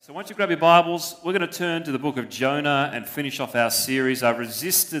So once you grab your Bibles, we're going to turn to the book of Jonah and finish off our series. I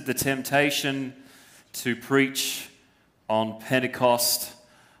resisted the temptation to preach on Pentecost.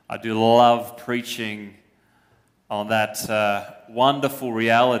 I do love preaching on that wonderful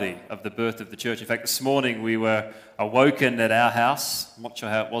reality of the birth of the church. In fact, this morning we were awoken at our house. I'm not sure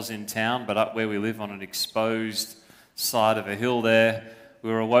how it was in town, but up where we live on an exposed side of a hill there,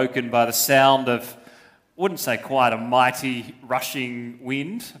 we were awoken by the sound of, I wouldn't say quite a mighty rushing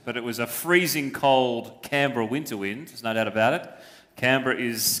wind, but it was a freezing cold Canberra winter wind, there's no doubt about it.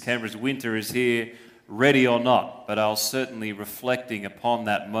 Canberra's winter is here, ready or not, but I was certainly reflecting upon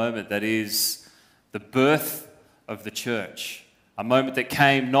that moment that is the birth of the church. A moment that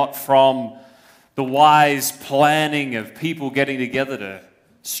came not from the wise planning of people getting together to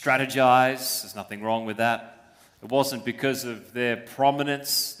strategize, there's nothing wrong with that. It wasn't because of their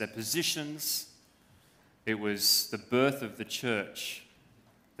prominence, their positions. It was the birth of the church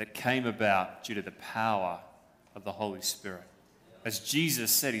that came about due to the power of the Holy Spirit. As Jesus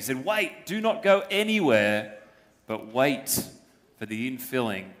said, he said, wait, do not go anywhere, but wait for the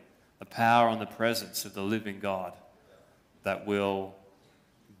infilling, the power and the presence of the living God that will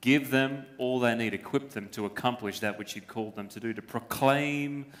give them all they need, equip them to accomplish that which he'd called them to do, to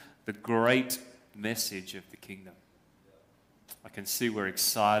proclaim the great message of the kingdom. I can see we're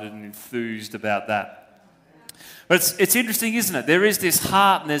excited and enthused about that. But it's interesting, isn't it? There is this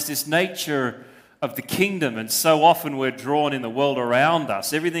heart and there's this nature of the kingdom, and so often we're drawn in the world around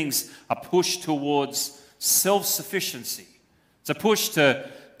us. Everything's a push towards self-sufficiency. It's a push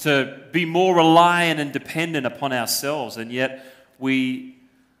to be more reliant and dependent upon ourselves, and yet we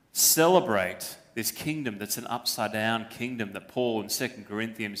celebrate this kingdom that's an upside-down kingdom that Paul in 2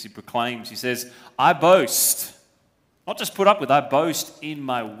 Corinthians, he proclaims. He says, I boast, not just put up with, I boast in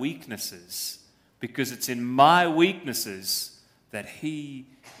my weaknesses, because it's in my weaknesses that he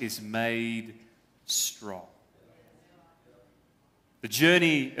is made strong. The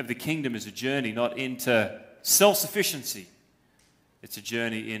journey of the kingdom is a journey not into self-sufficiency. It's a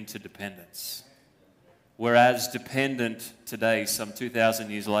journey into dependence. We're as dependent today, some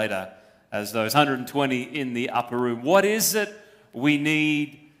 2,000 years later, as those 120 in the upper room. What is it we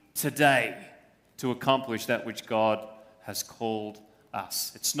need today to accomplish that which God has called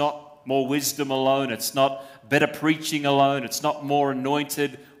us? It's not more wisdom alone. It's not better preaching alone. It's not more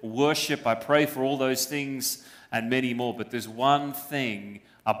anointed worship. I pray for all those things and many more. But there's one thing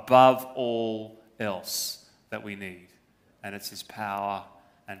above all else that we need, and it's his power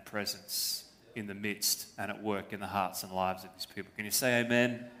and presence in the midst and at work in the hearts and lives of these people. Can you say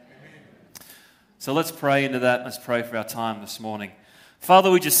amen? Amen. So let's pray into that. Let's pray for our time this morning.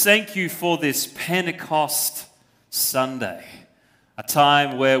 Father, we just thank you for this Pentecost Sunday. A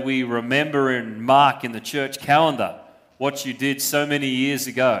time where we remember and mark in the church calendar what you did so many years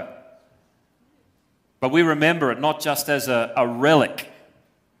ago. But we remember it not just as a relic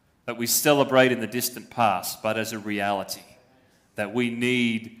that we celebrate in the distant past, but as a reality that we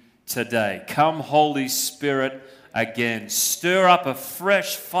need today. Come, Holy Spirit, again. Stir up a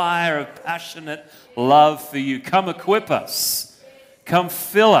fresh fire of passionate love for you. Come equip us. Come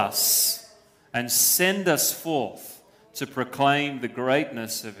fill us and send us forth to proclaim the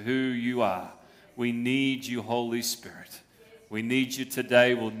greatness of who you are. We need you, Holy Spirit. We need you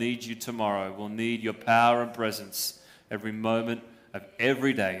today. We'll need you tomorrow. We'll need your power and presence every moment of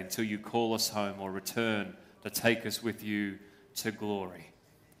every day until you call us home or return to take us with you to glory.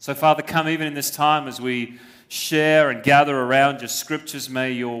 So, Father, come even in this time as we share and gather around your scriptures.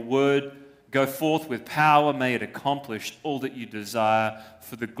 May your word go forth with power. May it accomplish all that you desire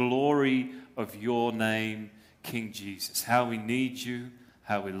for the glory of your name, King Jesus. How we need you,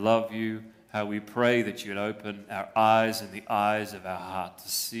 how we love you, how we pray that you'd open our eyes and the eyes of our heart to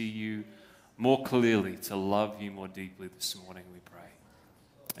see you more clearly, to love you more deeply this morning, we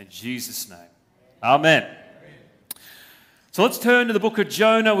pray. In Jesus' name, amen. So let's turn to the book of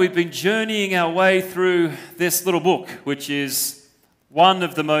Jonah. We've been journeying our way through this little book, which is one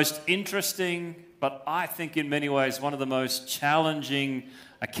of the most interesting, but I think in many ways one of the most challenging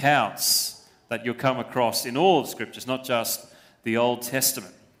accounts that you'll come across in all of Scriptures, not just the Old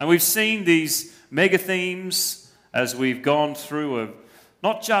Testament. And we've seen these mega themes as we've gone through of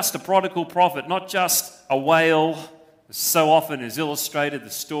not just a prodigal prophet, not just a whale, as so often is illustrated, the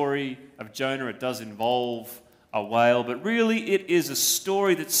story of Jonah, it does involve a whale, but really it is a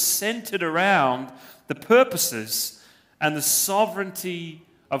story that's centered around the purposes and the sovereignty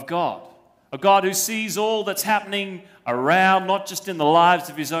of God. A God who sees all that's happening around, not just in the lives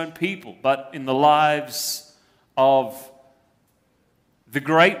of his own people, but in the lives of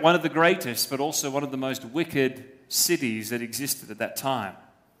one of the greatest, but also one of the most wicked cities that existed at that time.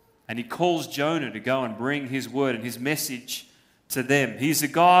 and he calls Jonah to go and bring his word and his message to them. He's a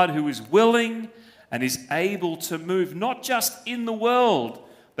God who is willing and is able to move not just in the world,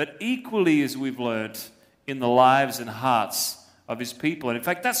 but equally, as we've learned, in the lives and hearts of his people. And in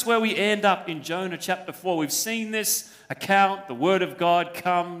fact, that's where we end up in Jonah chapter 4. We've seen this account. The word of God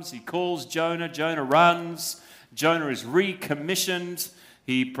comes. He calls Jonah. Jonah runs. Jonah is recommissioned.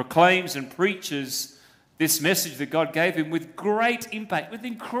 He proclaims and preaches this message that God gave him with great impact, with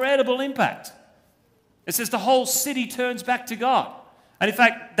incredible impact. It says the whole city turns back to God. And in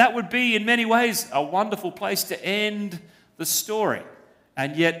fact, that would be in many ways a wonderful place to end the story.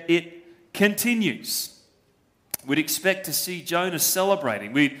 And yet it continues. We'd expect to see Jonah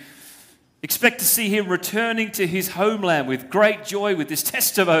celebrating. We'd expect to see him returning to his homeland with great joy, with this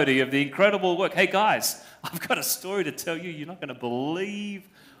testimony of the incredible work. Hey guys, I've got a story to tell you. You're not going to believe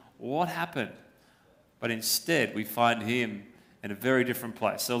what happened. But instead, we find him in a very different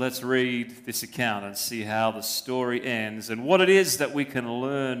place. So let's read this account and see how the story ends and what it is that we can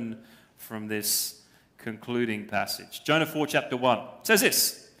learn from this concluding passage. Jonah 4, chapter 1 says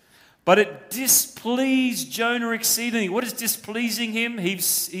this. But it displeased Jonah exceedingly. What is displeasing him? He's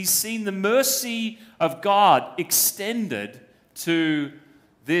seen the mercy of God extended to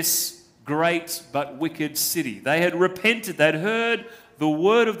this great but wicked city. They had repented. They'd heard the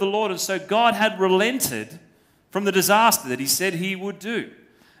word of the Lord, and so God had relented from the disaster that he said he would do.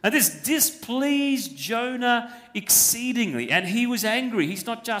 And this displeased Jonah exceedingly, and he was angry. He's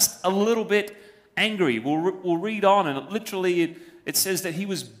not just a little bit angry. We'll read on, and literally it says that he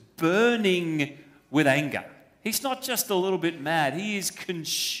was burning with anger. He's not just a little bit mad. He is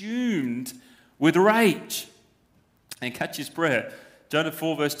consumed with rage. And catch his prayer. Jonah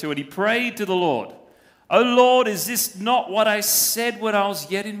 4 verse 2, and he prayed to the Lord, "O Lord, is this not what I said when I was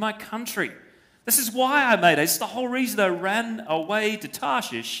yet in my country? This is why I made it. It's the whole reason I ran away to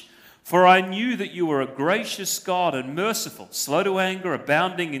Tarshish, for I knew that you were a gracious God and merciful, slow to anger,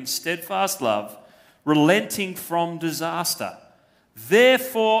 abounding in steadfast love, relenting from disaster.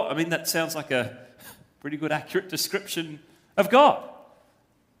 Therefore," that sounds like a pretty good, accurate description of God.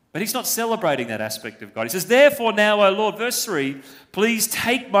 But he's not celebrating that aspect of God. He says, "Therefore now, O Lord," verse 3, "please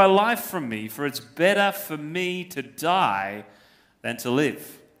take my life from me, for it's better for me to die than to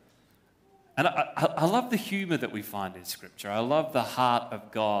live." And I love the humor that we find in Scripture. I love the heart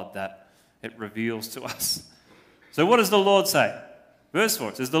of God that it reveals to us. So what does the Lord say? Verse 4,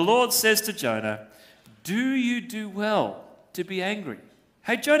 it says, "The Lord says to Jonah, do you do well to be angry?"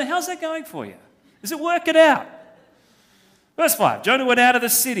 Hey, Jonah, how's that going for you? Is it working out? Verse 5, "Jonah went out of the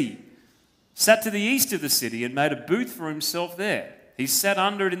city, sat to the east of the city, and made a booth for himself there. He sat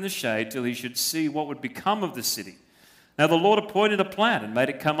under it in the shade till he should see what would become of the city. Now the Lord appointed a plant and made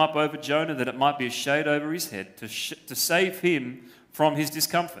it come up over Jonah that it might be a shade over his head to save him from his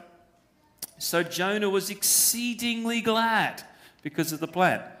discomfort. So Jonah was exceedingly glad because of the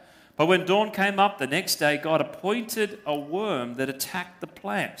plant. But when dawn came up the next day, God appointed a worm that attacked the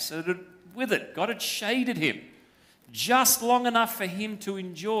plant. So that with it, God had shaded him just long enough for him to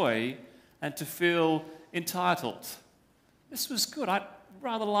enjoy and to feel entitled. This was good. I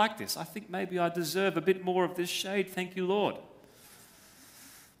rather like this. I think maybe I deserve a bit more of this shade. Thank you, Lord.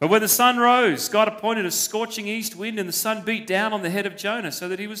 But when the sun rose, God appointed a scorching east wind, and the sun beat down on the head of Jonah so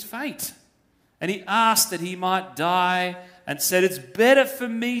that he was faint. And he asked that he might die and said, it's better for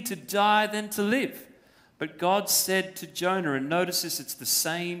me to die than to live. But God said to Jonah, and notice this, it's the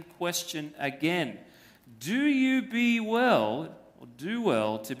same question again. Do you do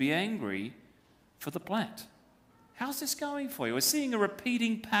well to be angry for the plant? How's this going for you? We're seeing a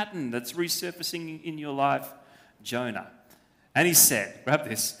repeating pattern that's resurfacing in your life, Jonah. And he said, grab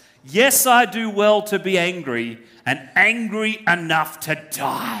this, yes, I do well to be angry, and angry enough to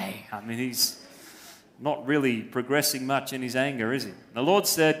die. He's not really progressing much in his anger, is he? The Lord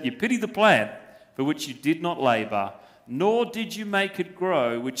said, you pity the plant for which you did not labor, nor did you make it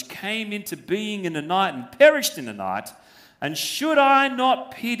grow, which came into being in the night and perished in the night. And should I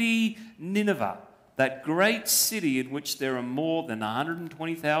not pity Nineveh, that great city in which there are more than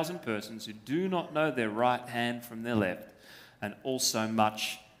 120,000 persons who do not know their right hand from their left, and also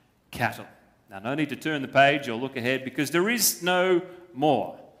much cattle? Now, no need to turn the page or look ahead because there is no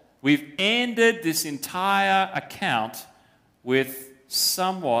more. We've ended this entire account with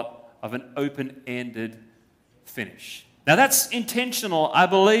somewhat of an open-ended finish. Now, that's intentional, I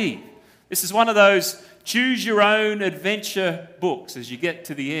believe. This is one of those choose-your-own-adventure books as you get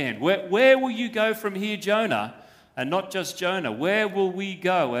to the end. Where will you go from here, Jonah? And not just Jonah. Where will we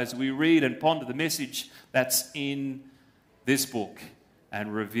go as we read and ponder the message that's in this book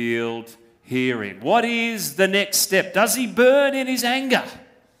and revealed herein? What is the next step? Does he burn in his anger?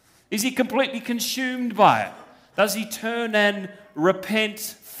 Is he completely consumed by it? Does he turn and repent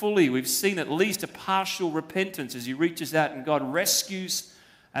fully? We've seen at least a partial repentance as he reaches out and God rescues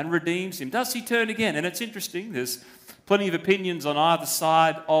and redeems him. Does he turn again? And it's interesting, there's plenty of opinions on either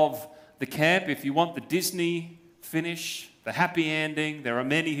side of the camp. If you want the Disney finish, the happy ending, there are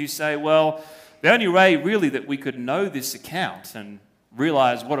many who say, well, the only way really that we could know this account and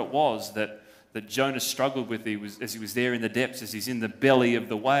realize what it was that Jonah struggled with as he was there in the depths, as he's in the belly of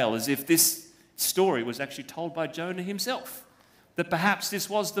the whale, as if this story was actually told by Jonah himself. That perhaps this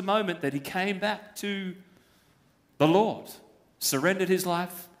was the moment that he came back to the Lord, surrendered his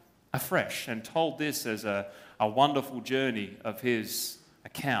life afresh, and told this as a wonderful journey of his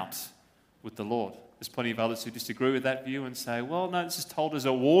account with the Lord. There's plenty of others who disagree with that view and say, well, no, this is told as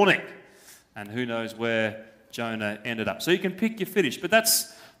a warning. And who knows where Jonah ended up. So you can pick your finish. But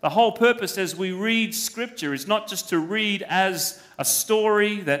that's the whole purpose as we read Scripture, is not just to read as a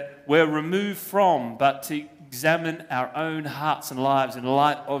story that we're removed from, but to examine our own hearts and lives in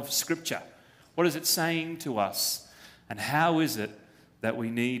light of Scripture. What is it saying to us? And how is it that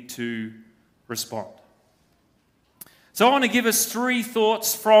we need to respond? So I want to give us 3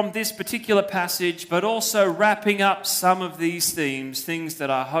 thoughts from this particular passage, but also wrapping up some of these themes, things that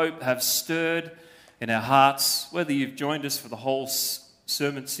I hope have stirred in our hearts, whether you've joined us for the whole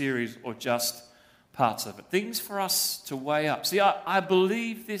sermon series or just parts of it. Things for us to weigh up. See, I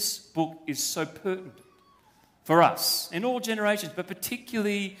believe this book is so pertinent for us in all generations, but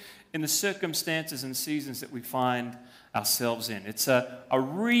particularly in the circumstances and seasons that we find ourselves in. It's a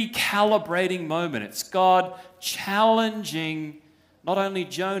recalibrating moment. It's God challenging not only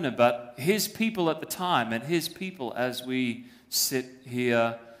Jonah, but his people at the time and his people as we sit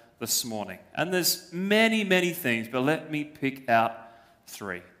here this morning. And there's many, many things, but let me pick out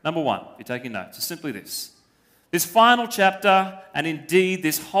 3. Number 1, if you're taking notes, is simply this. This final chapter, and indeed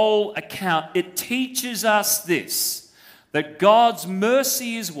this whole account, it teaches us this, that God's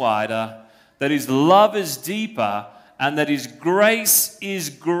mercy is wider, that his love is deeper, and that his grace is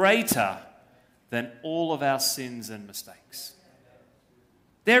greater than all of our sins and mistakes.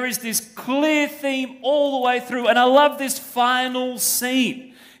 There is this clear theme all the way through, and I love this final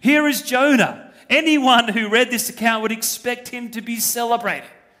scene. Here is Jonah. Anyone who read this account would expect him to be celebrating,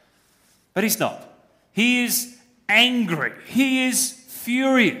 but he's not. He is angry. He is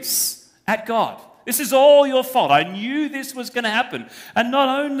furious at God. This is all your fault. I knew this was going to happen. And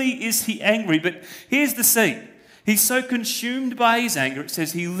not only is he angry, but here's the scene. He's so consumed by his anger, it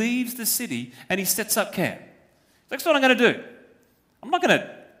says he leaves the city and he sets up camp. That's what I'm going to do. I'm not going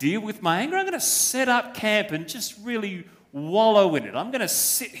to deal with my anger. I'm going to set up camp and just really wallow in it. I'm going to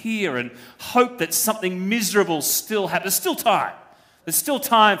sit here and hope that something miserable still happens. There's still time. There's still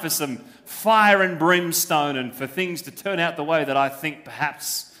time for some fire and brimstone and for things to turn out the way that I think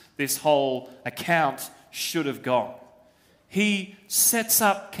perhaps this whole account should have gone. He sets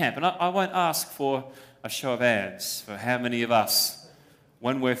up camp. And I won't ask for a show of hands for how many of us,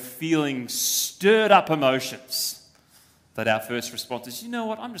 when we're feeling stirred up emotions, that our first response is, you know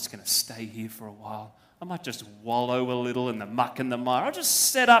what, I'm just going to stay here for a while. I might just wallow a little in the muck and the mire. I'll just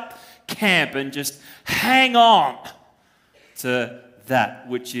set up camp and just hang on to that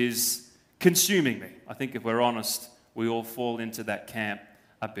which is consuming me. I think if we're honest, we all fall into that camp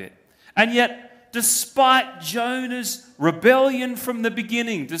a bit. And yet, despite Jonah's rebellion from the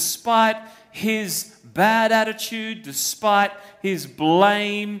beginning, despite his bad attitude, despite his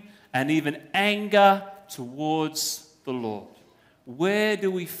blame and even anger towards the Lord, where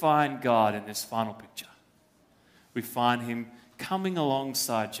do we find God in this final picture? We find him coming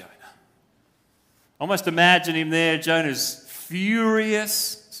alongside Jonah. Almost imagine him there. Jonah's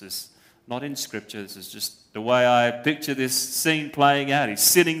furious. This is not in Scripture. This is just the way I picture this scene playing out. He's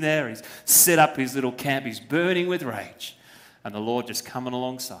sitting there. He's set up his little camp. He's burning with rage. And the Lord just coming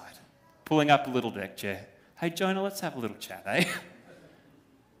alongside, pulling up a little deck chair. Hey, Jonah, let's have a little chat, eh?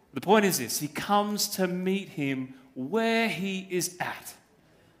 The point is this. He comes to meet him where he is at.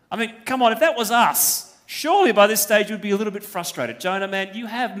 I mean, come on, if that was us, surely by this stage we'd be a little bit frustrated. Jonah, man, you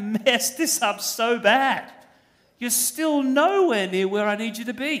have messed this up so bad. You're still nowhere near where I need you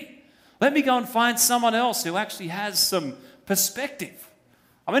to be. Let me go and find someone else who actually has some perspective.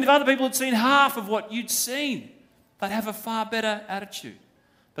 I mean, if other people had seen half of what you'd seen, they'd have a far better attitude.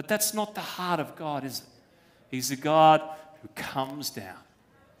 But that's not the heart of God, is it? He's a God who comes down.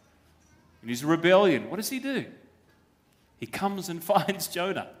 In his rebellion, what does he do? He comes and finds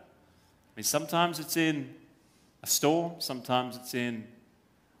Jonah. I mean, sometimes it's in a storm, sometimes it's in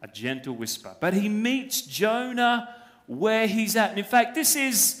a gentle whisper. But he meets Jonah where he's at. And in fact, this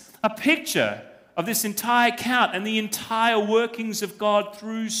is a picture of this entire account and the entire workings of God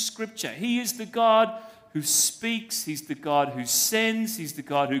through Scripture. He is the God who speaks. He's the God who sends. He's the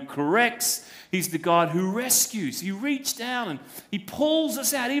God who corrects. He's the God who rescues. He reaches down and He pulls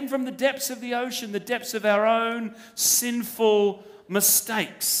us out, even from the depths of the ocean, the depths of our own sinful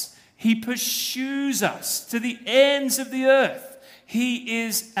mistakes. He pursues us to the ends of the earth. He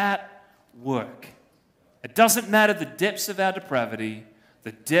is at work. It doesn't matter the depths of our depravity,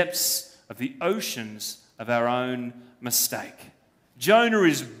 the depths of the oceans of our own mistake. Jonah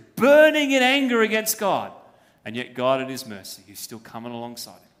is burning in anger against God, and yet God in His mercy, He's still coming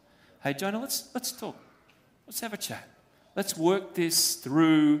alongside him. Hey, Jonah, let's talk. Let's have a chat. Let's work this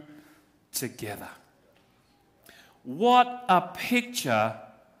through together. What a picture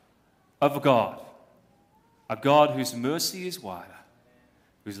of a God whose mercy is wider,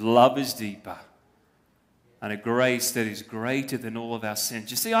 whose love is deeper, and a grace that is greater than all of our sins.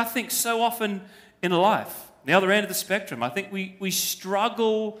 You see, I think so often in life, the other end of the spectrum, I think we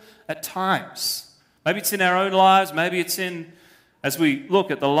struggle at times. Maybe it's in our own lives, maybe it's in, as we look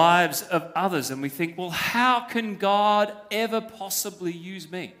at the lives of others, and we think, well, how can God ever possibly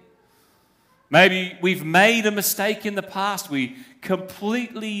use me? Maybe we've made a mistake in the past. We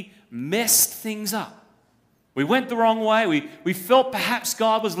completely messed things up. We went the wrong way. We felt perhaps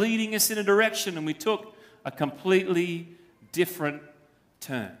God was leading us in a direction, and we took a completely different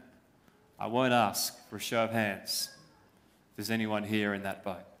turn. I won't ask for a show of hands if there's anyone here in that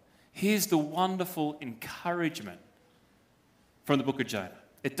boat. Here's the wonderful encouragement from the book of Jonah.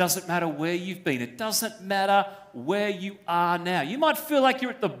 It doesn't matter where you've been. It doesn't matter where you are now. You might feel like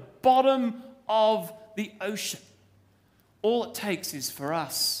you're at the bottom of the ocean. All it takes is for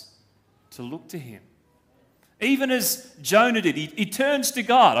us to look to Him. Even as Jonah did, he turns to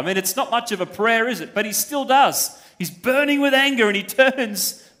God. I mean, it's not much of a prayer, is it? But he still does. He's burning with anger and he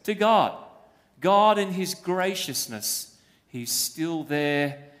turns to God. God in His graciousness, He's still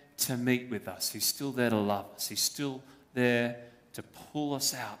there to meet with us. He's still there to love us. He's still there to pull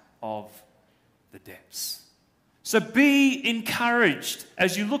us out of the depths. So be encouraged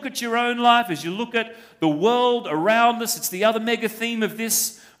as you look at your own life, as you look at the world around us. It's the other mega theme of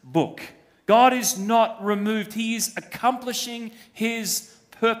this book. God is not removed. He is accomplishing His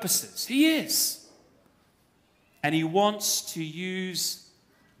purposes. He is. And He wants to use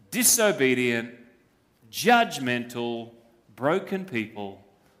disobedient, judgmental, broken people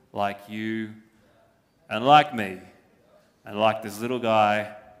like you and like me and like this little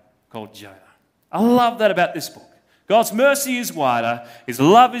guy called Jonah. I love that about this book. God's mercy is wider, His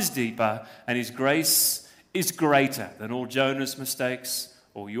love is deeper, and His grace is greater than all Jonah's mistakes,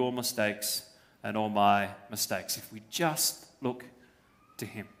 all your mistakes, and all my mistakes, if we just look to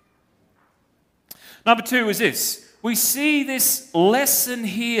Him. Number 2 is this. We see this lesson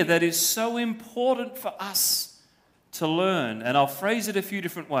here that is so important for us to learn, and I'll phrase it a few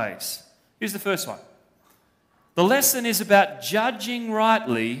different ways. Here's the first one. The lesson is about judging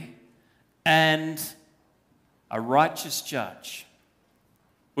rightly and a righteous judge.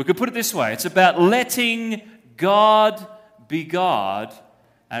 We could put it this way. It's about letting God be God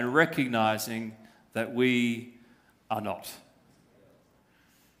and recognizing that we are not.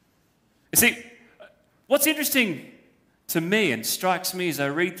 You see, what's interesting to me and strikes me as I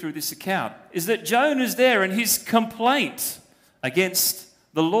read through this account is that Jonah's there and his complaint against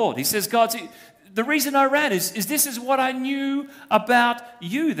the Lord. He says, God, the reason I ran is this is what I knew about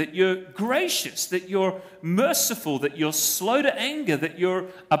you, that you're gracious, that you're merciful, that you're slow to anger, that you're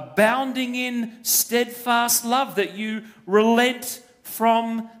abounding in steadfast love, that you relent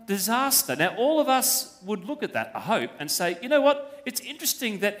from disaster. Now, all of us would look at that, I hope, and say, you know what? It's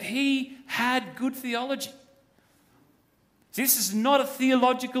interesting that he had good theology. This is not a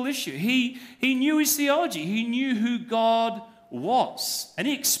theological issue. He knew his theology. He knew who God was, and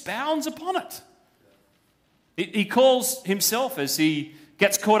he expounds upon it. He calls himself, as he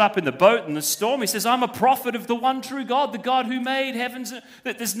gets caught up in the boat and the storm, he says, I'm a prophet of the one true God, the God who made heavens.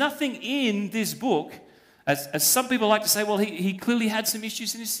 There's nothing in this book, as some people like to say, well, he clearly had some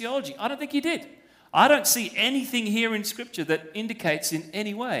issues in his theology. I don't think he did. I don't see anything here in Scripture that indicates in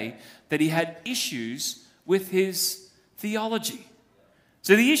any way that he had issues with his theology.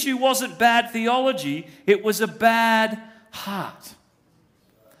 So the issue wasn't bad theology, it was a bad heart.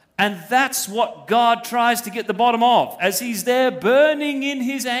 And that's what God tries to get the bottom of. As he's there burning in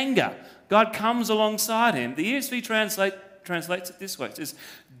his anger, God comes alongside him. The ESV translates it this way. It says,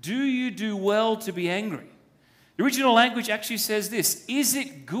 do you do well to be angry? The original language actually says this, is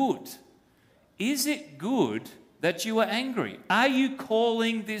it good? Is it good that you are angry? Are you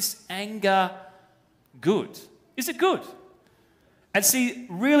calling this anger good? Is it good? And see,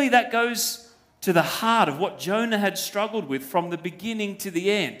 really that goes to the heart of what Jonah had struggled with from the beginning to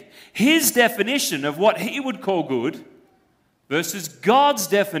the end. His definition of what he would call good versus God's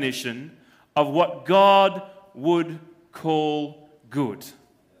definition of what God would call good.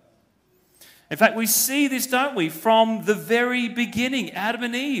 In fact, we see this, don't we, from the very beginning. Adam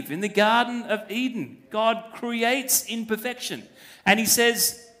and Eve in the Garden of Eden. God creates in perfection. And he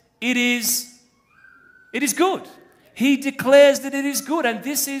says, it is good. He declares that it is good, and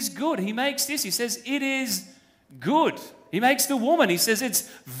this is good. He makes this. He says, it is good. He makes the woman. He says, it's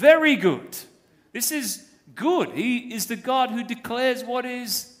very good. This is good. He is the God who declares what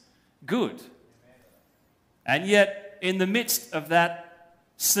is good. And yet, in the midst of that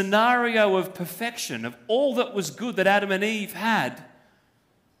scenario of perfection, of all that was good that Adam and Eve had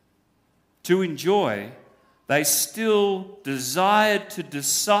to enjoy, they still desired to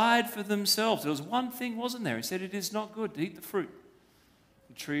decide for themselves. There was one thing, wasn't there? He said, it is not good to eat the fruit,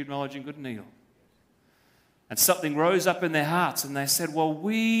 the tree of knowledge and good and evil. And something rose up in their hearts, and they said, well,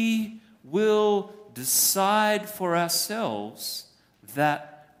 we will decide for ourselves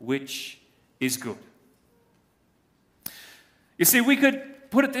that which is good. You see, we could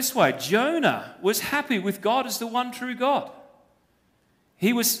put it this way. Jonah was happy with God as the one true God.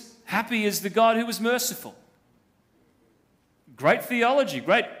 He was happy as the God who was merciful. Great theology,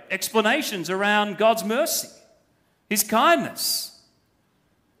 great explanations around God's mercy, his kindness.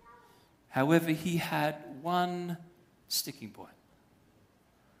 However, he had one sticking point,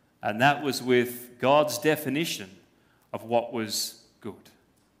 and that was with God's definition of what was good.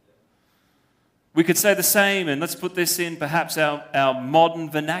 We could say the same, and let's put this in perhaps our modern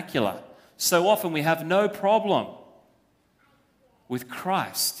vernacular. So often we have no problem with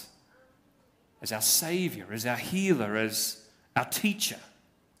Christ as our Savior, as our healer, as our teacher,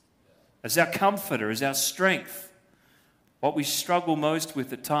 as our comforter, as our strength. What we struggle most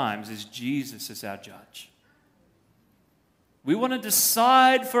with at times is Jesus as our judge. We want to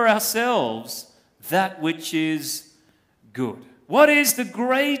decide for ourselves that which is good. What is the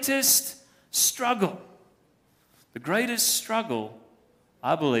greatest struggle? The greatest struggle,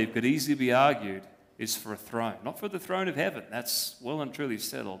 I believe, could easily be argued, is for a throne. Not for the throne of heaven, that's well and truly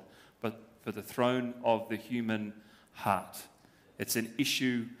settled, but for the throne of the human heart. It's an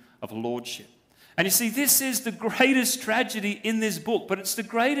issue of lordship. And you see, this is the greatest tragedy in this book, but it's the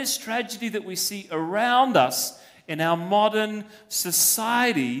greatest tragedy that we see around us in our modern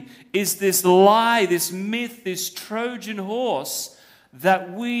society, is this lie, this myth, this Trojan horse,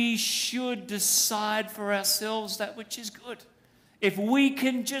 that we should decide for ourselves that which is good. If we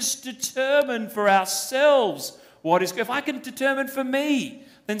can just determine for ourselves what is good, if I can determine for me,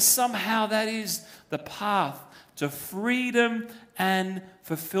 then somehow that is the path to freedom and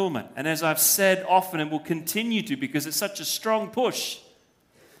fulfillment. And as I've said often and will continue to, because it's such a strong push,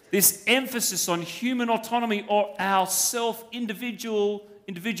 this emphasis on human autonomy or our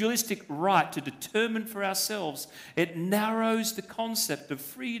individualistic right to determine for ourselves, it narrows the concept of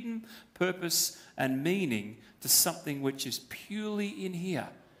freedom, purpose, and meaning to something which is purely in here,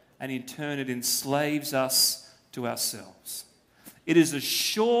 and in turn it enslaves us to ourselves. It is a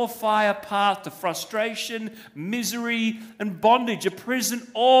surefire path to frustration, misery, and bondage, a prison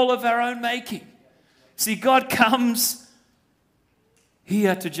all of our own making. See, God comes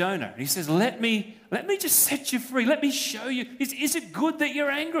here to Jonah, and he says, let me just set you free. Let me show you. Is it good that you're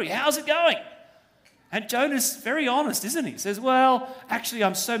angry? How's it going? And Jonah's very honest, isn't he? He says, well, actually,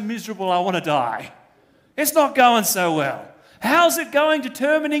 I'm so miserable I want to die. It's not going so well. How's it going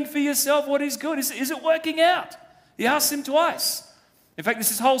determining for yourself what is good? Is it working out? He asks him twice. In fact, there's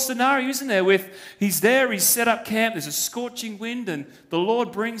this whole scenario, isn't there, with he's there, he's set up camp, there's a scorching wind, and the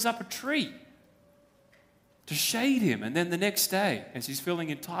Lord brings up a tree to shade him. And then the next day, as he's feeling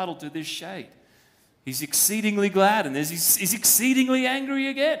entitled to this shade, he's exceedingly glad, and he's exceedingly angry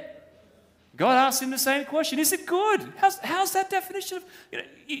again. God asks him the same question. Is it good? How's that definition of...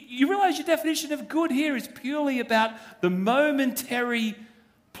 You realize your definition of good here is purely about the momentary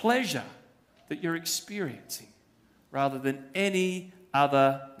pleasure that you're experiencing, rather than any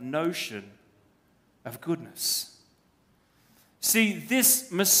other notion of goodness. See,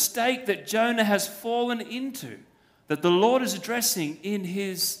 this mistake that Jonah has fallen into, that the Lord is addressing in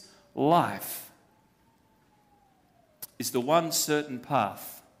his life, is the one certain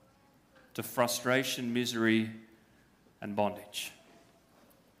path to frustration, misery, and bondage.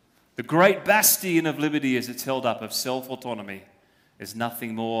 The great bastion of liberty as it's held up, of self-autonomy, is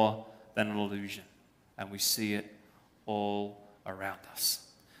nothing more than an illusion. And we see it all around us.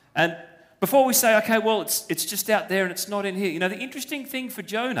 And before we say, okay, well, it's just out there and it's not in here. You know, the interesting thing for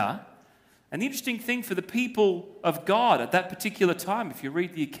Jonah, And the interesting thing for the people of God at that particular time, if you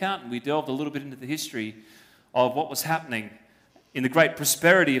read the account, and we delved a little bit into the history of what was happening in the great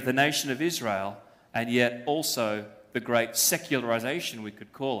prosperity of the nation of Israel, and yet also the great secularization, we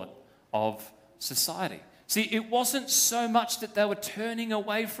could call it, of society. See, it wasn't so much that they were turning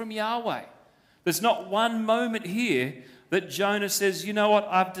away from Yahweh. There's not one moment here that Jonah says, you know what,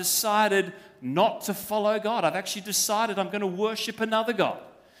 I've decided not to follow God. I've actually decided I'm going to worship another God.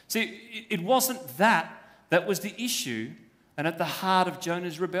 See, it wasn't that was the issue and at the heart of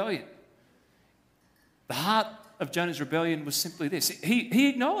Jonah's rebellion. The heart of Jonah's rebellion was simply this. He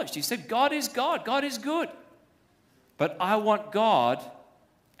acknowledged, he said, God is God, God is good. But I want God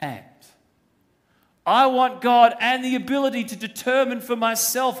and. I want God and the ability to determine for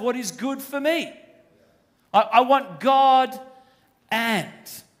myself what is good for me. I want God and.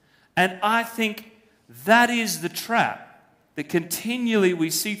 And I think that is the trap that continually we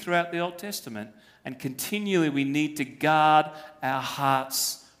see throughout the Old Testament and continually we need to guard our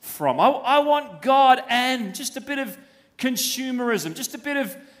hearts from. I want God and just a bit of consumerism, just a bit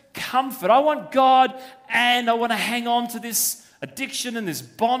of comfort. I want God and I want to hang on to this addiction and this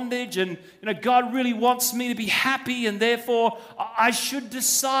bondage, and God really wants me to be happy, and therefore I should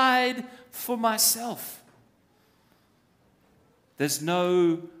decide for myself. There's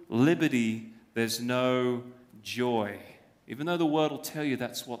no liberty, there's no joy, even though the world will tell you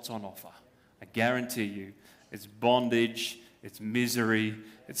that's what's on offer. I guarantee you, it's bondage, it's misery,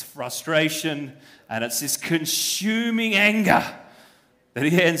 it's frustration, and it's this consuming anger that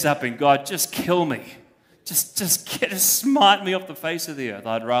he ends up in. God, just kill me. Just smite me off the face of the earth.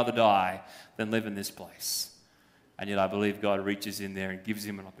 I'd rather die than live in this place. And yet I believe God reaches in there and gives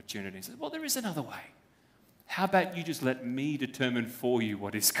him an opportunity. He says, well, there is another way. How about you just let me determine for you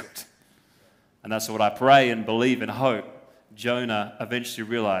what is good? And that's what I pray and believe and hope Jonah eventually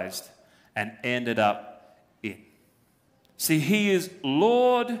realized and ended up in. See, he is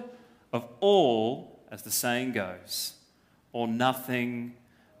Lord of all, as the saying goes, or nothing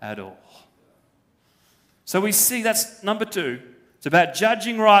at all. So we see that's number 2. It's about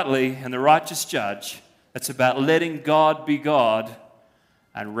judging rightly and the righteous judge. It's about letting God be God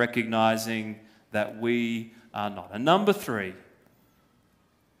and recognizing that we are not. And number 3,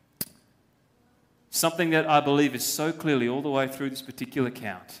 something that I believe is so clearly all the way through this particular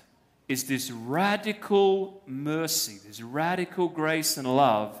account, is this radical mercy, this radical grace and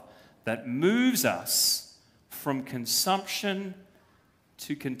love that moves us from consumption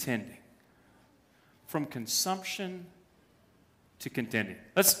to contending. From consumption to contending.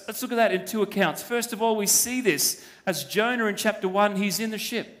 Let's look at that in 2 accounts. First of all, we see this as Jonah in chapter 1, he's in the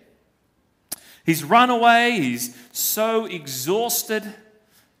ship. He's run away, he's so exhausted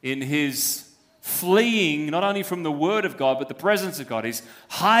in his fleeing, not only from the word of God, but the presence of God. He's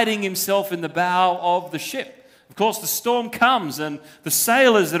hiding himself in the bow of the ship. Of course, the storm comes and the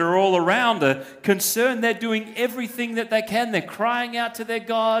sailors that are all around are concerned. They're doing everything that they can. They're crying out to their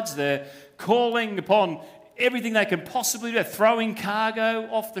gods. They're calling upon everything they can possibly do. They're throwing cargo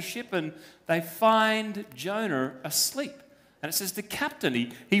off the ship, and they find Jonah asleep. And it says the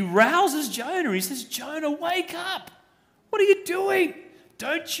captain, he rouses Jonah. He says, Jonah, wake up. What are you doing?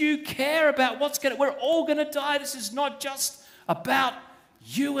 Don't you care about we're all going to die. This is not just about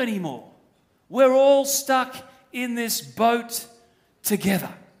you anymore. We're all stuck in this boat together.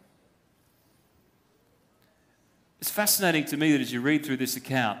 It's fascinating to me that as you read through this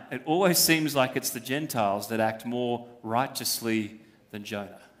account, it always seems like it's the Gentiles that act more righteously than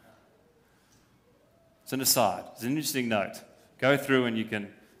Jonah. It's an aside. It's an interesting note. Go through and you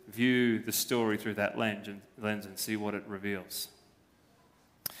can view the story through that lens and see what it reveals.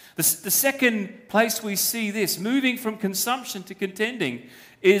 The second place we see this, moving from consumption to contending,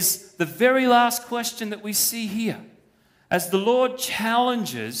 is the very last question that we see here. As the Lord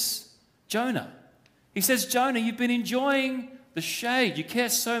challenges Jonah. He says, Jonah, you've been enjoying the shade. You care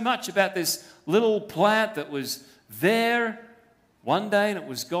so much about this little plant that was there one day and it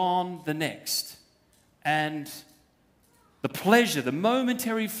was gone the next. And the pleasure, the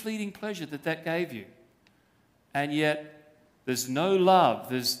momentary fleeting pleasure that gave you. And yet there's no love,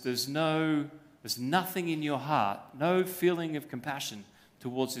 there's nothing in your heart, no feeling of compassion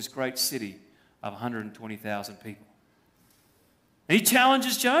towards this great city of 120,000 people. And he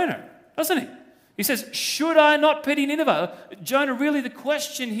challenges Jonah, doesn't he? He says, should I not pity Nineveh? Jonah, really the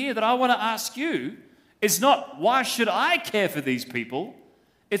question here that I want to ask you is not why should I care for these people?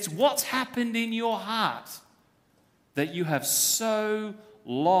 It's what's happened in your heart that you have so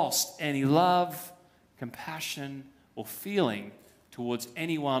lost any love, compassion, or feeling towards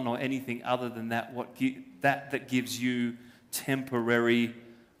anyone or anything other than that gives you temporary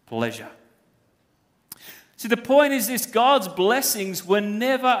pleasure. See, the point is this: God's blessings were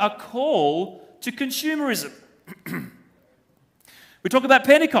never a call to consumerism. We talk about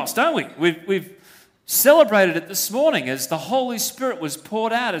Pentecost, don't we? We've celebrated it this morning as the Holy Spirit was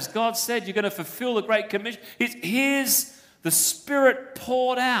poured out. As God said, you're going to fulfill the Great Commission. Here's the Spirit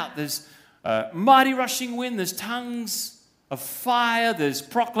poured out. There's a mighty rushing wind. There's tongues of fire. There's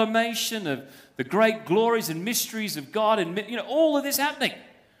proclamation of the great glories and mysteries of God. And all of this happening.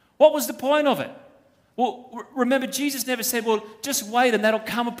 What was the point of it? Well, remember, Jesus never said, well, just wait and that'll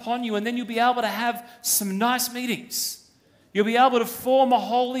come upon you and then you'll be able to have some nice meetings. You'll be able to form a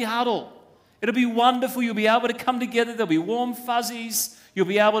holy huddle. It'll be wonderful. You'll be able to come together. There'll be warm fuzzies. You'll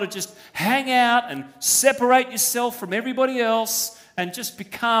be able to just hang out and separate yourself from everybody else and just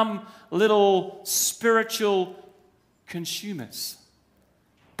become little spiritual consumers.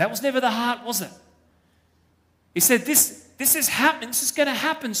 That was never the heart, was it? He said, this is happening. This is going to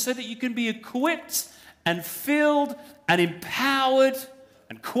happen so that you can be equipped and filled and empowered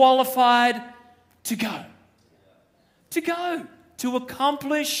and qualified to go. To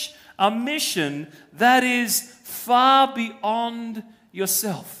accomplish a mission that is far beyond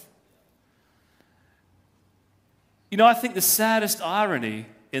yourself. I think the saddest irony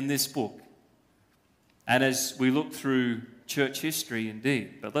in this book, and as we look through church history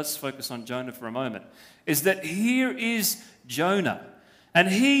indeed, but let's focus on Jonah for a moment, is that here is Jonah, and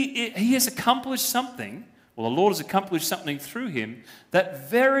he has accomplished something, well, the Lord has accomplished something through him that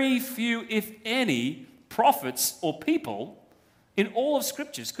very few, if any, prophets or people in all of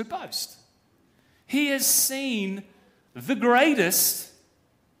Scriptures could boast. He has seen the greatest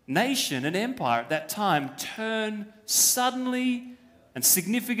nation and empire at that time turn suddenly and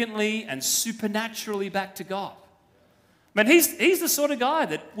significantly and supernaturally back to God. Man, he's the sort of guy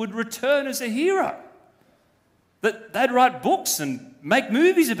that would return as a hero, that they'd write books and make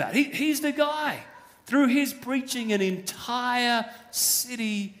movies about. He's the guy. Through his preaching, an entire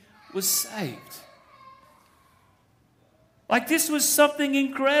city was saved. Like, this was something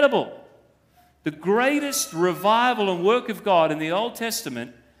incredible. The greatest revival and work of God in the Old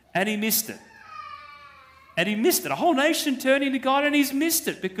Testament, and he missed it. And he missed it. A whole nation turning to God, and he's missed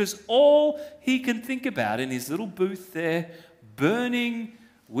it because all he can think about in his little booth there, burning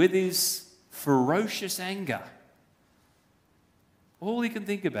with his ferocious anger, all he can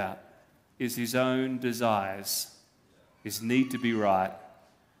think about is his own desires, his need to be right,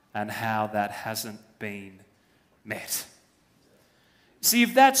 and how that hasn't been met. See,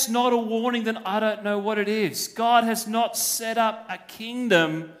 if that's not a warning, then I don't know what it is. God has not set up a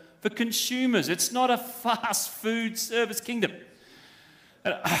kingdom for consumers. It's not a fast food service kingdom.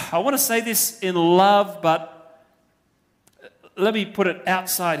 I want to say this in love, but let me put it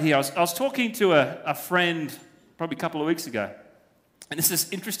outside here. I was talking to a friend probably a couple of weeks ago, and this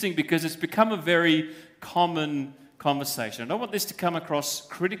is interesting because it's become a very common conversation. I don't want this to come across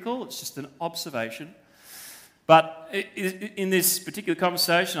critical. It's just an observation. But in this particular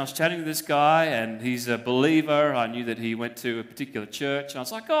conversation, I was chatting to this guy, and he's a believer. I knew that he went to a particular church. And I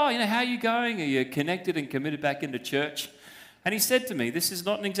was like, how are you going? Are you connected and committed back into church? And he said to me, this is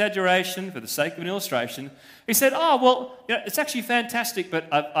not an exaggeration for the sake of an illustration. He said, it's actually fantastic,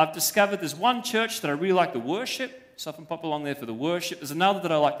 but I've discovered there's one church that I really like the worship. So I often pop along there for the worship. There's another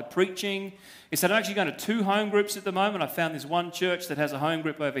that I like the preaching. He said, I'm actually going to 2 home groups at the moment. I found this one church that has a home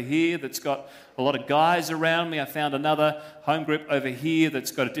group over here that's got a lot of guys around me. I found another home group over here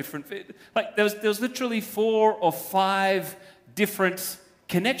that's got a different... Like, there was literally 4 or 5 different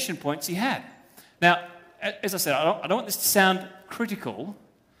connection points he had. Now, as I said, I don't want this to sound critical,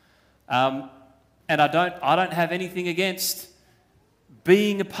 and I don't have anything against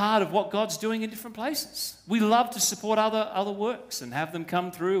being a part of what God's doing in different places. We love to support other works and have them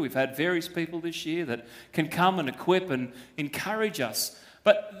come through. We've had various people this year that can come and equip and encourage us.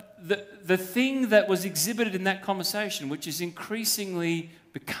 But the thing that was exhibited in that conversation, which is increasingly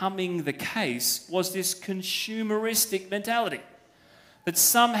becoming the case, was this consumeristic mentality. That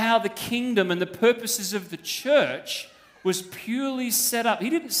somehow the kingdom and the purposes of the church was purely set up. He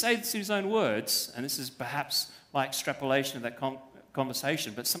didn't say this in his own words, and this is perhaps my extrapolation of that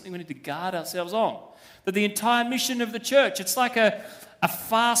conversation, but something we need to guard ourselves on. That the entire mission of the church, it's like a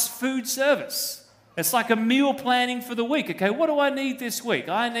fast food service. It's like a meal planning for the week. Okay, what do I need this week?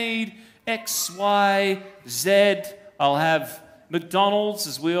 I need X, Y, Z. I'll have McDonald's,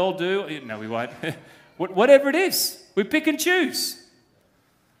 as we all do. No, we won't. Whatever it is, we pick and choose.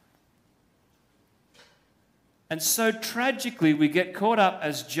 And so tragically, we get caught up,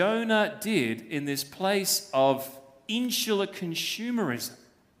 as Jonah did, in this place of insular consumerism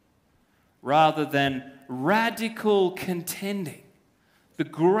rather than radical contending. The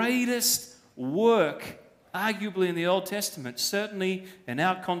greatest work arguably in the Old Testament, certainly in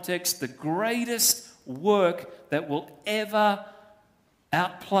our context, the greatest work that will ever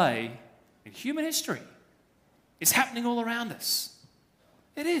outplay in human history is happening all around us.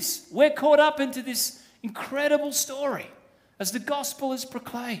 It is. We're caught up into this incredible story as the gospel is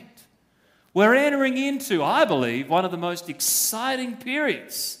proclaimed. We're entering into, I believe, one of the most exciting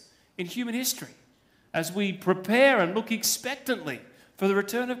periods in human history as we prepare and look expectantly for the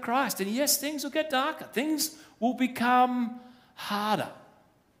return of Christ. And yes, things will get darker. Things will become harder.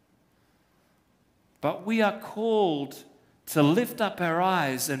 But we are called to lift up our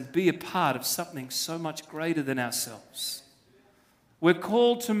eyes and be a part of something so much greater than ourselves. We're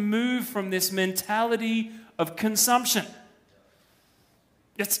called to move from this mentality of consumption.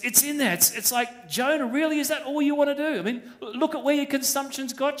 It's in there. It's like, Jonah, really, is that all you want to do? I mean, look at where your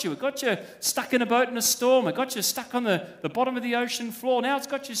consumption's got you. It got you stuck in a boat in a storm. It got you stuck on the bottom of the ocean floor. Now it's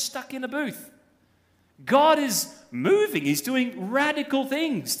got you stuck in a booth. God is moving. He's doing radical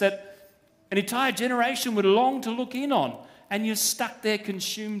things that an entire generation would long to look in on. And you're stuck there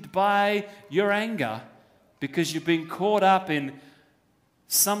consumed by your anger because you've been caught up in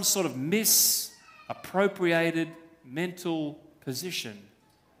some sort of misappropriated mental position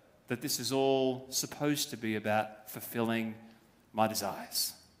that this is all supposed to be about fulfilling my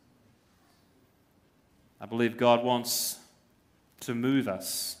desires. I believe God wants to move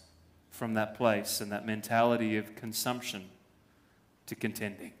us from that place and that mentality of consumption to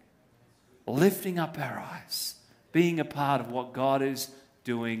contending. Lifting up our eyes, being a part of what God is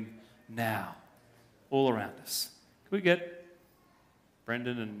doing now, all around us. Can we get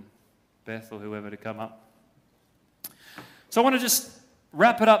Brendan and Beth or whoever to come up? So I want to just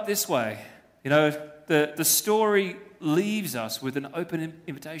wrap it up this way. You know, the story leaves us with an open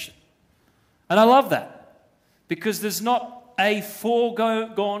invitation. And I love that because there's not a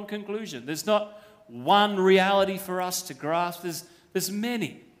foregone conclusion. There's not one reality for us to grasp. There's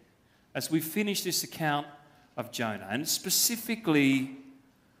many as we finish this account of Jonah. And specifically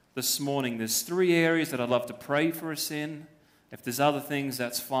this morning, there's 3 areas that I'd love to pray for us in. If there's other things,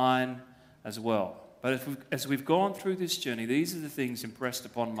 that's fine as well. But as we've gone through this journey, these are the things impressed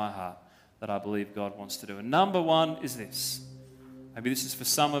upon my heart that I believe God wants to do. And number 1 is this. Maybe this is for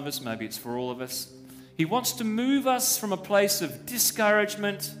some of us, maybe it's for all of us. He wants to move us from a place of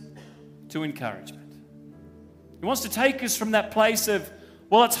discouragement to encouragement. He wants to take us from that place of,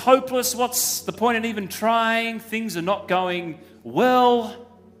 well, it's hopeless, what's the point in even trying, things are not going well,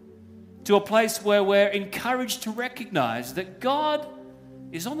 to a place where we're encouraged to recognize that God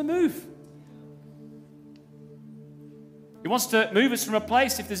is on the move. He wants to move us from a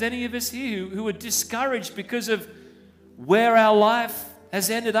place, if there's any of us here who are discouraged because of where our life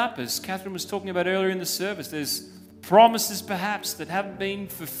has ended up. As Catherine was talking about earlier in the service, there's promises perhaps that haven't been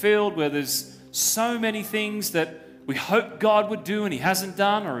fulfilled, where there's so many things that we hope God would do and He hasn't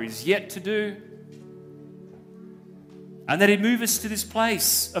done or He's yet to do. And that He'd move us to this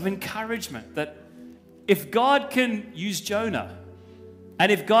place of encouragement that if God can use Jonah,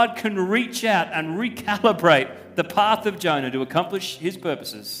 and if God can reach out and recalibrate the path of Jonah to accomplish His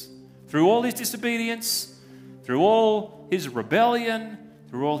purposes, through all his disobedience, through all his rebellion,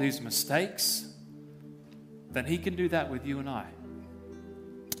 through all his mistakes, then He can do that with you and I.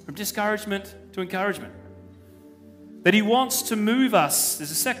 From discouragement to encouragement. That He wants to move us,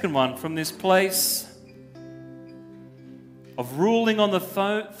 there's a second one, from this place of ruling on the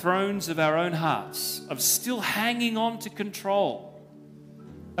thrones of our own hearts, of still hanging on to control,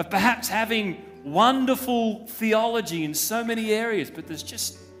 of perhaps having wonderful theology in so many areas, but there's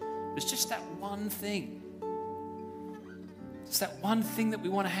just that one thing. It's that one thing that we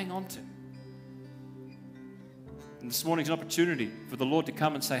want to hang on to. And this morning's an opportunity for the Lord to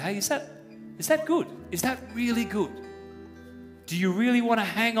come and say, hey, is that good? Is that really good? Do you really want to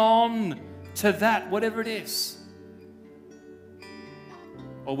hang on to that, whatever it is?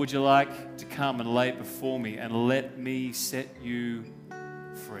 Or would you like to come and lay it before me and let me set you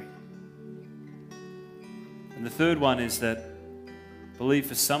free? And the third one is that I believe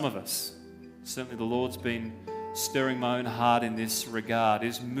for some of us, certainly the Lord's been stirring my own heart in this regard,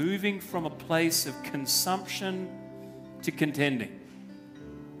 is moving from a place of consumption to contending.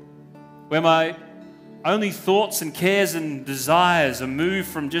 Where my only thoughts and cares and desires are moved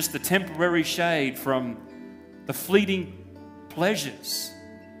from just the temporary shade, from the fleeting pleasures,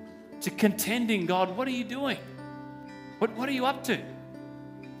 to contending. God, what are you doing? What are you up to?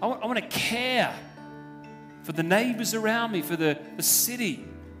 I want to care for the neighbors around me, for the city,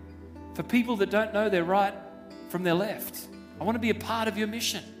 for people that don't know their right from their left. I want to be a part of your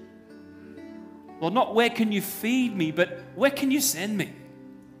mission. Well, not where can you feed me, but where can you send me?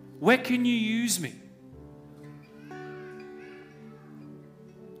 Where can you use me?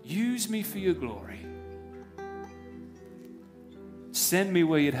 Use me for your glory. Send me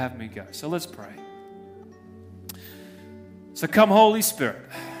where you'd have me go. So let's pray. So come, Holy Spirit,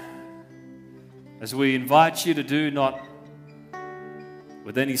 as we invite you to do not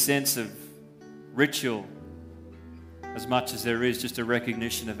with any sense of ritual as much as there is just a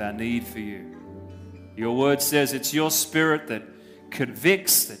recognition of our need for you. Your word says it's your Spirit that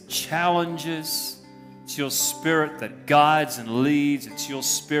convicts, that challenges. It's your Spirit that guides and leads. It's your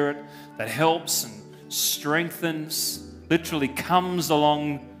Spirit that helps and strengthens, literally comes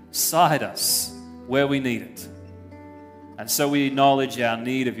alongside us where we need it. And so we acknowledge our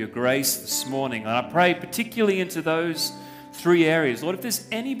need of your grace this morning. And I pray particularly into those three areas. Lord, if there's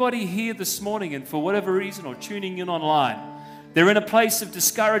anybody here this morning and for whatever reason or tuning in online, they're in a place of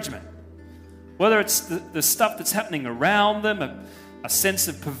discouragement, whether it's the stuff that's happening around them, a sense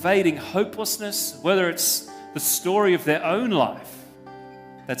of pervading hopelessness, whether it's the story of their own life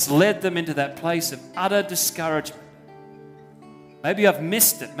that's led them into that place of utter discouragement. Maybe I've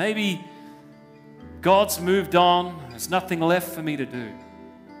missed it. Maybe God's moved on. There's nothing left for me to do.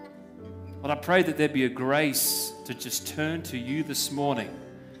 But I pray that there be a grace to just turn to you this morning,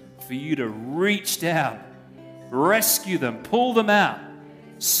 for you to reach down, rescue them, pull them out,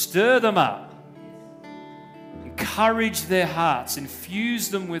 stir them up, encourage their hearts, infuse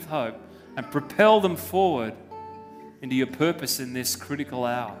them with hope, and propel them forward into your purpose in this critical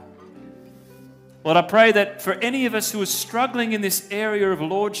hour. Lord, I pray that for any of us who are struggling in this area of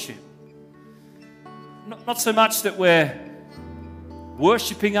lordship, not so much that we're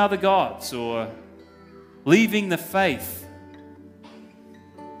worshipping other gods or leaving the faith,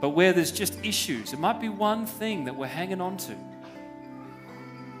 but where there's just issues. It might be one thing that we're hanging on to.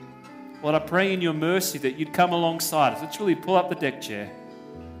 Lord, I pray in your mercy that you'd come alongside us. Let's really pull up the deck chair.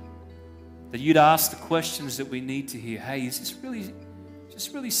 That you'd ask the questions that we need to hear. Hey, is this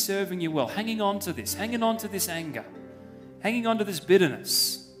really serving you well? Hanging on to this anger, hanging on to this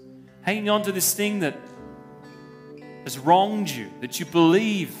bitterness, hanging on to this thing that has wronged you, that you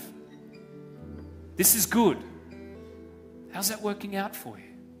believe this is good. How's that working out for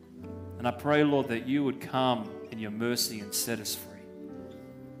you? And I pray, Lord, that you would come in your mercy and set us free.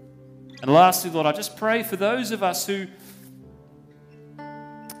 And lastly, Lord, I just pray for those of us who,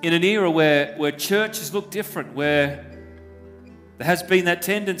 in an era where churches look different, where there has been that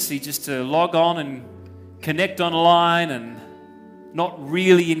tendency just to log on and connect online and not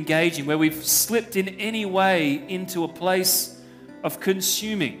really engaging, where we've slipped in any way into a place of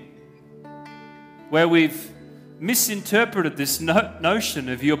consuming, where we've misinterpreted this notion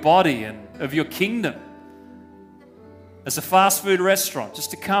of your body and of your kingdom as a fast food restaurant,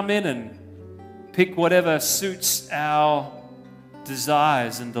 just to come in and pick whatever suits our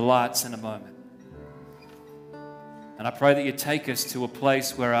desires and delights in a moment. And I pray that you take us to a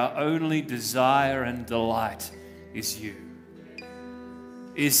place where our only desire and delight is you,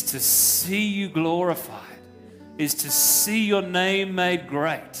 is to see you glorified, is to see your name made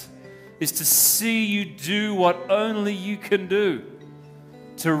great, is to see you do what only you can do,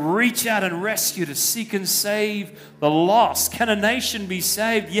 to reach out and rescue, to seek and save the lost. Can a nation be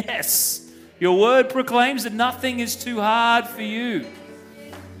saved? Yes. Your word proclaims that nothing is too hard for you.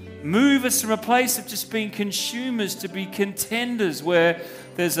 Move us from a place of just being consumers to be contenders, where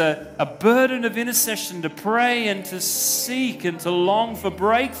there's a burden of intercession to pray and to seek and to long for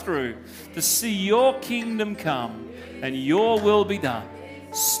breakthrough, to see your kingdom come and your will be done.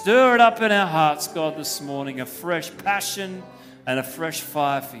 Stir it up in our hearts, God, this morning, a fresh passion and a fresh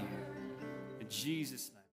fire for you. In Jesus' name.